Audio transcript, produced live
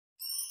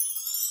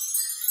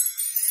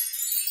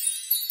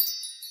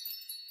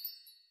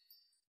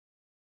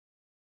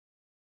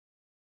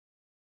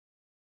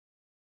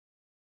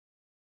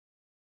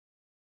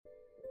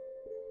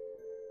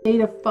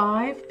Made a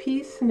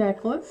 5-piece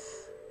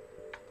necklace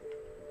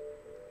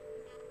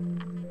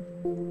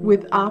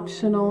with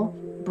optional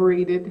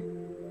braided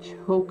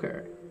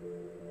choker.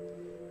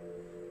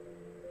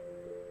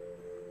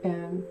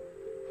 And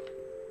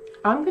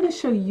I'm going to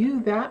show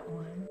you that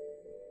one.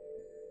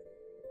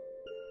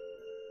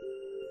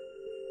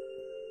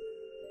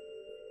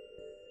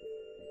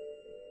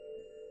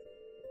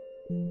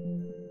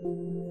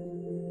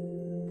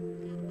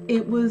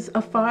 It was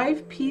a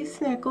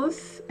 5-piece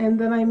necklace, and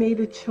then I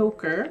made a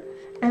choker,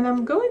 and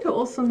I'm going to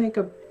also make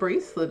a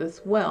bracelet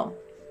as well.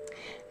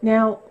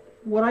 Now,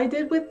 what I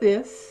did with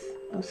this,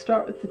 I'll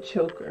start with the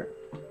choker.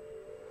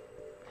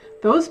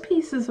 Those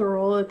pieces are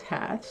all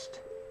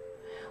attached,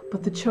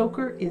 but the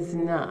choker is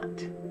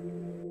not.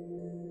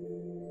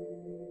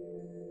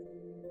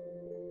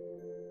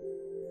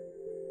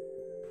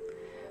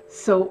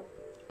 So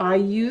I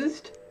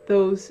used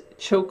those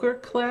choker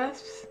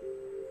clasps,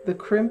 the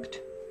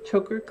crimped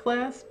choker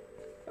clasp,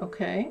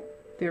 okay?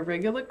 They're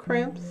regular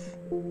crimps,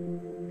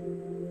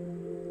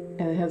 and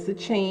it has a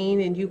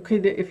chain, and you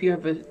could, if you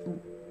have a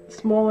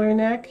smaller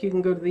neck, you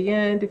can go to the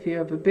end. If you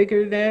have a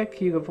bigger neck,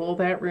 you have all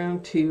that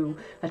room to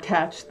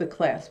attach the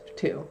clasp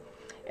to.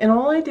 And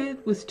all I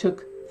did was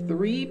took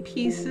 3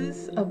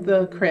 pieces of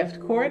the craft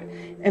cord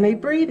and I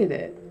braided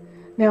it.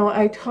 Now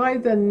I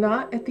tied the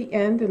knot at the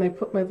end, and I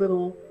put my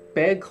little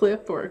bag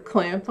clip or a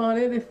clamp on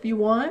it if you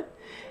want.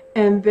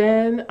 And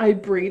then I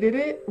braided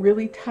it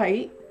really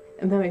tight,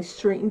 and then I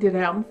straightened it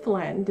out and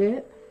flattened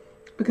it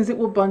because it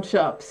will bunch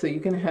up, so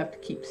you're going to have to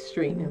keep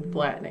straightening and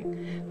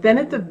flattening. Then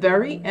at the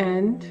very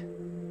end,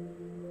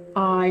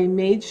 I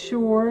made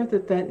sure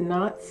that that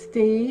knot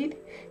stayed,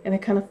 and I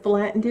kind of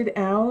flattened it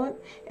out,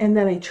 and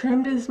then I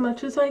trimmed as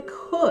much as I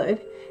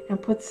could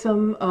and put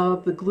some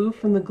of the glue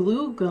from the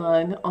glue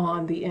gun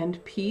on the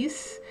end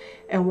piece.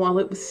 And while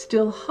it was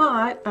still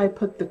hot, I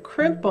put the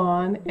crimp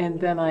on, and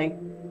then I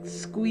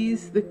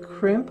squeezed the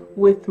crimp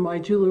with my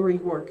jewelry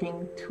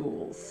working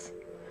tools.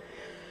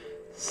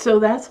 So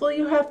that's all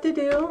you have to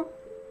do.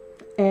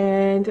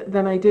 And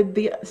then I did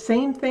the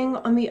same thing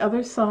on the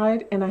other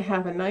side, and I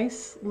have a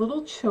nice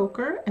little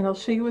choker, and I'll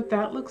show you what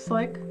that looks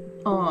like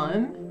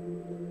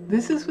on.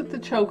 This is what the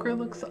choker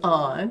looks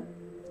on.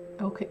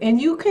 Okay, and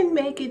you can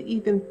make it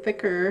even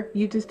thicker.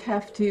 You just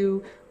have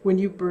to, when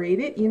you braid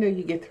it, you know,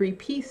 you get 3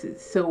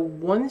 pieces. So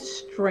one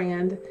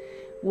strand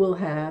will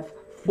have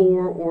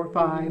 4 or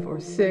 5 or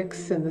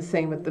 6, and the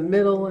same with the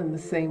middle, and the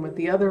same with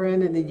the other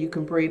end, and then you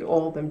can braid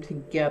all of them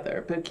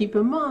together. But keep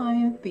in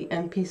mind, the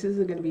end pieces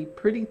are going to be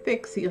pretty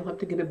thick, so you'll have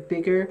to get a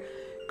bigger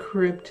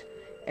crimped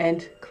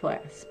end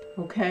clasp,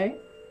 okay?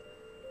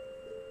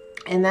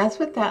 And that's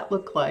what that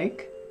looked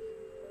like.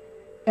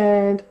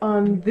 And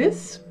on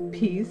this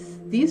piece,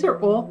 these are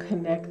all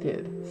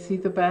connected. See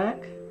the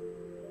back?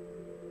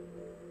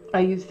 I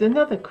used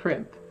another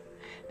crimp.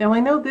 Now I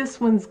know this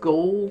one's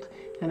gold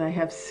and I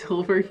have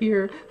silver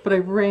here, but I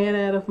ran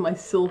out of my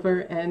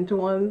silver end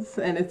ones,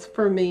 and it's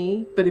for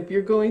me. But if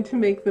you're going to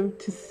make them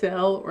to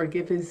sell or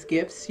give as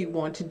gifts, you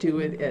want to do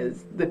it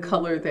as the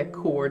color that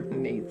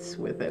coordinates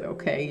with it,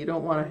 okay? You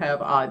don't want to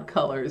have odd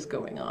colors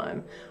going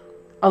on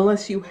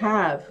unless you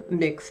have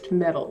mixed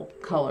metal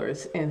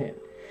colors in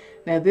it.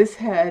 Now this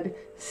had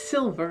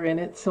silver in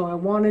it, so I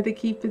wanted to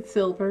keep it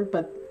silver,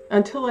 but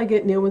until I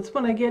get new ones.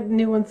 When I get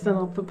new ones, then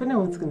I'll put, but no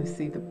one's going to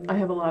see them. I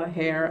have a lot of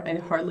hair. I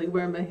hardly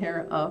wear my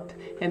hair up,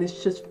 and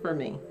it's just for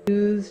me.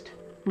 Used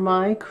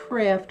my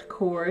craft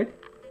cord,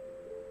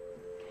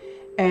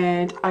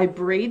 and I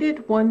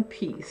braided one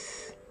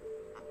piece,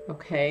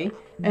 okay?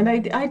 And I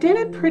did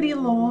it pretty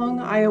long.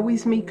 I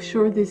always make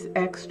sure there's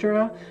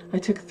extra. I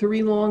took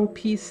 3 long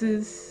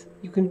pieces.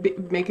 You can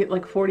make it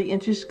like 40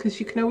 inches because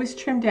you can always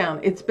trim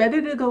down. It's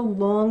better to go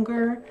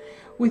longer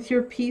with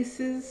your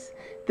pieces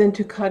than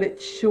to cut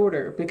it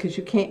shorter, because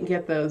you can't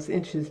get those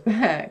inches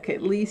back.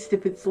 At least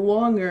if it's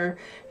longer,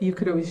 you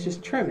could always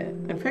just trim it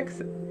and fix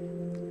it.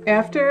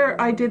 After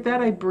I did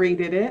that, I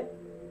braided it,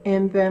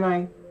 and then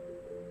I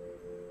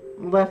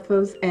left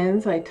those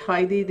ends. I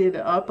tidied it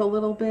up a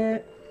little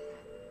bit,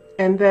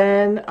 and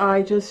then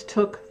I just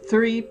took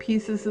 3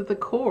 pieces of the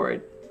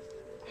cord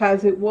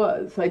as it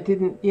was. I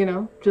didn't, you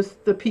know,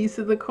 just the piece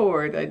of the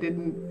cord. I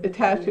didn't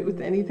attach it with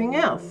anything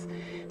else.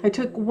 I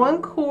took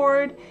 1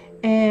 cord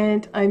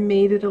and I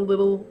made it a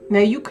little, now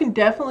you can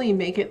definitely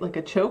make it like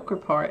a choker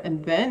part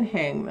and then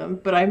hang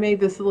them, but I made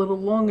this a little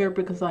longer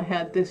because I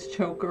had this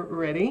choker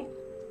ready.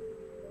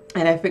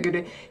 And I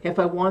figured if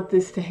I want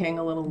this to hang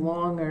a little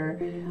longer,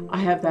 I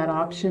have that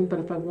option. But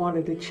if I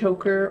wanted a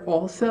choker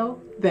also,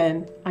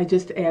 then I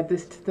just add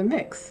this to the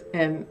mix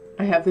and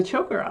I have the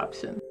choker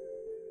option.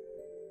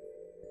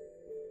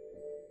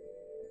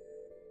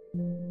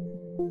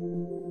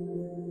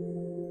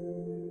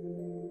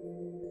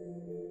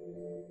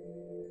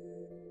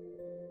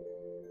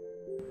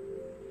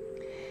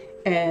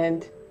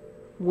 And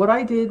what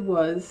I did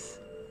was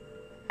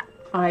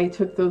I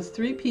took those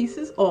 3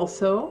 pieces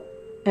also,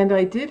 and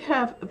I did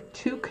have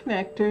 2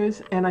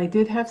 connectors, and I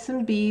did have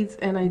some beads,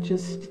 and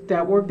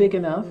that were big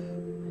enough,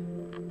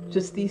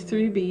 just these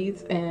 3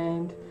 beads,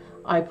 and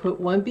I put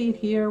one bead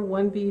here,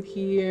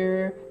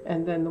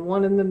 and then the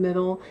one in the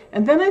middle.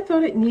 And then I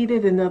thought it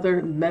needed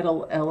another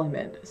metal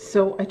element.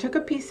 So I took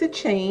a piece of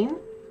chain,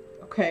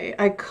 okay,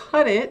 I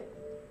cut it,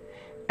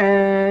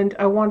 and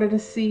I wanted to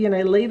see, and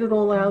I laid it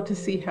all out to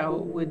see how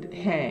it would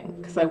hang,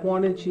 because I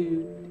wanted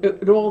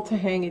it all to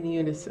hang in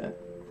unison.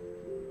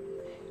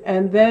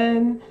 And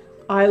then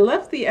I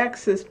left the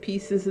excess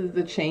pieces of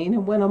the chain,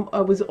 and when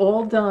I was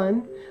all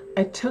done,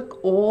 I took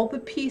all the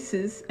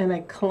pieces and I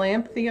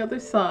clamped the other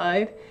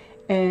side,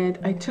 and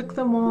I took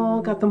them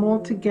all, got them all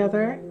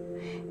together,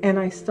 and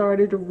I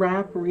started to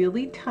wrap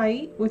really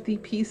tight with the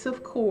piece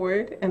of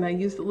cord, and I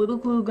used a little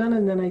glue gun,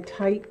 and then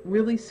I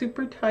really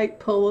super tight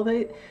pulled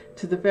it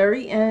to the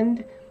very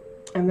end,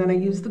 and then I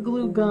used the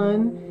glue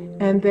gun,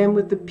 and then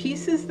with the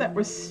pieces that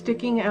were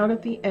sticking out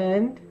at the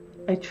end,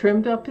 I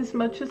trimmed up as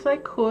much as I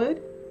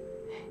could,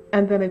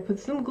 and then I put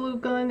some glue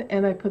gun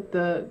and I put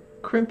the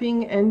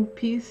crimping end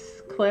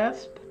piece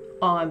clasp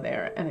on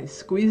there, and I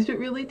squeezed it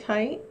really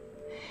tight.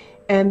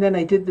 And then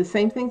I did the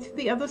same thing to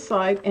the other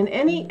side, and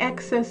any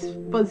excess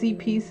fuzzy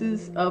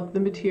pieces of the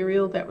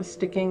material that was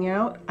sticking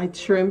out, I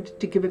trimmed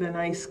to give it a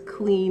nice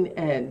clean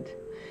end.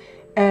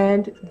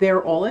 And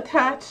they're all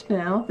attached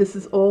now. This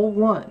is all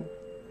one.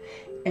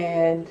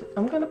 And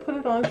I'm going to put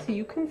it on so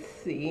you can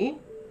see.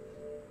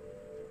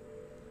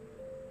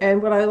 And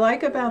what I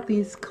like about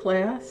these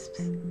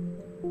clasps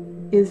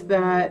is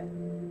that,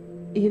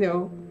 you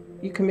know,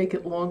 you can make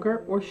it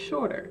longer or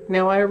shorter.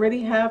 Now I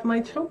already have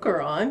my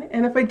choker on,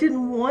 and if I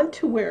didn't want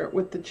to wear it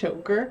with the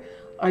choker,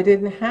 I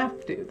didn't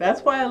have to.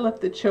 That's why I left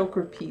the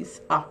choker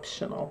piece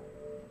optional.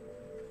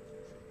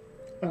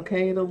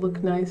 Okay, it'll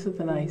look nice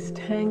with a nice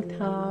tank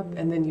top,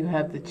 and then you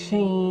have the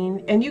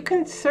chain, and you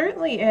can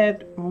certainly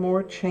add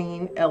more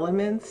chain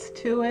elements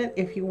to it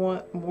if you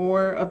want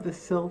more of the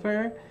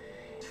silver.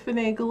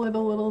 Finagle it a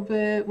little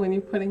bit when you're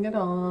putting it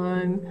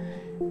on,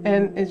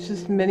 and it's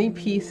just many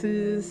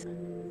pieces.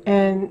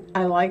 And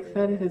I like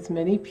that it has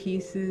many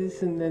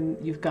pieces, and then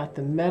you've got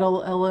the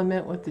metal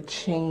element with the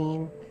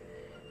chain,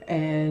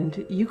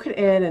 and you could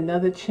add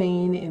another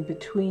chain in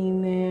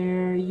between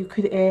there. You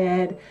could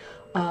add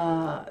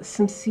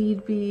some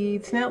seed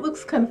beads. Now it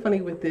looks kind of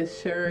funny with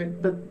this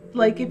shirt, but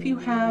like if you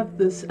have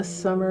a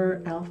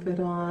summer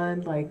outfit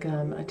on, like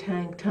a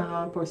tank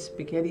top or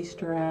spaghetti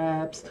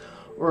straps,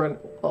 or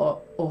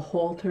a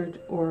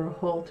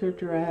halter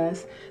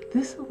dress,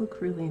 this will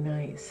look really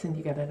nice, and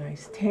you got a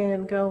nice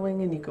tan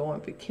going, and you go on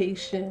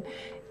vacation.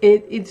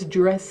 It's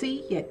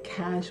dressy yet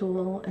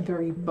casual and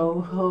very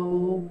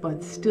boho,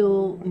 but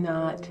still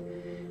not,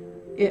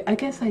 I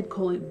guess I'd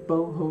call it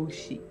boho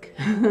chic.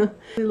 I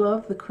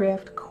love the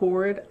craft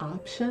cord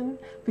option,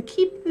 but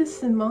keep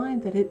this in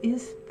mind that it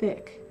is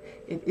thick.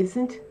 It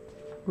isn't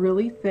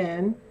really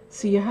thin.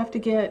 So you have to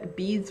get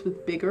beads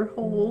with bigger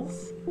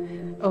holes,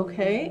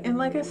 okay? And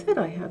like I said,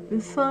 I have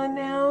this on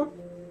now.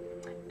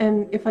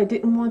 And if I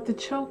didn't want the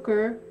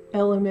choker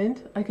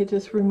element, I could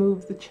just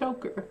remove the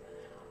choker.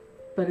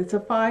 But it's a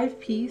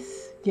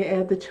 5-piece. You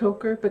add the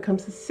choker, it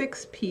becomes a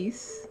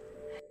 6-piece.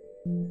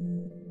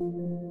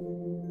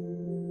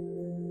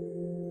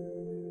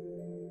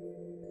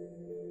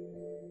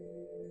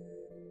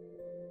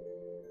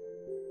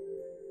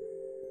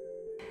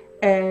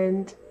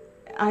 And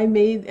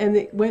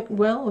it went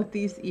well with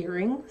these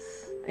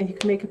earrings, and you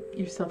can make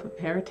yourself a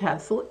pair of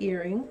tassel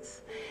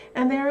earrings,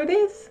 and there it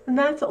is. And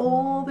that's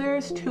all there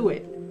is to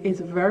it. It's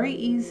very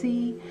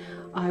easy.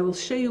 I will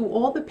show you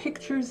all the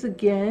pictures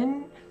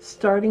again,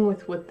 starting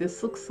with what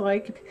this looks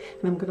like,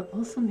 and I'm going to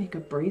also make a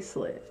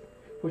bracelet,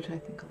 which I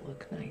think will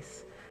look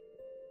nice.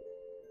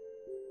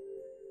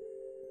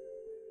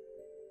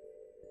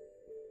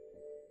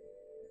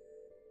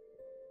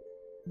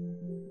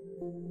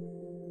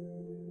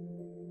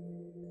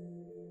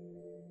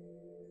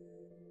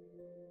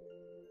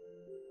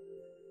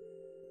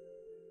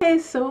 Okay,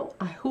 so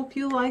I hope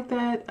you like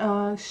that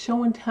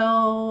show and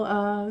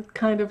tell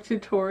kind of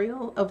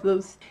tutorial of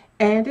those.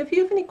 And if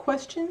you have any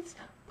questions,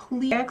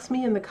 please ask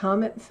me in the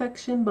comment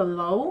section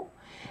below.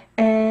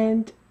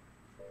 And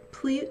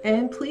please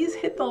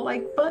hit the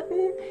like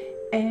button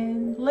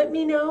and let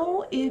me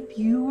know if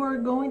you are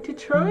going to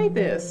try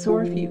this,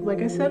 or if you,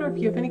 like I said, or if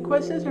you have any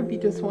questions, or if you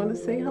just want to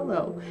say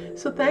hello.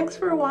 So thanks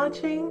for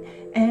watching,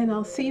 and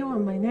I'll see you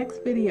on my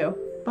next video.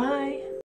 Bye.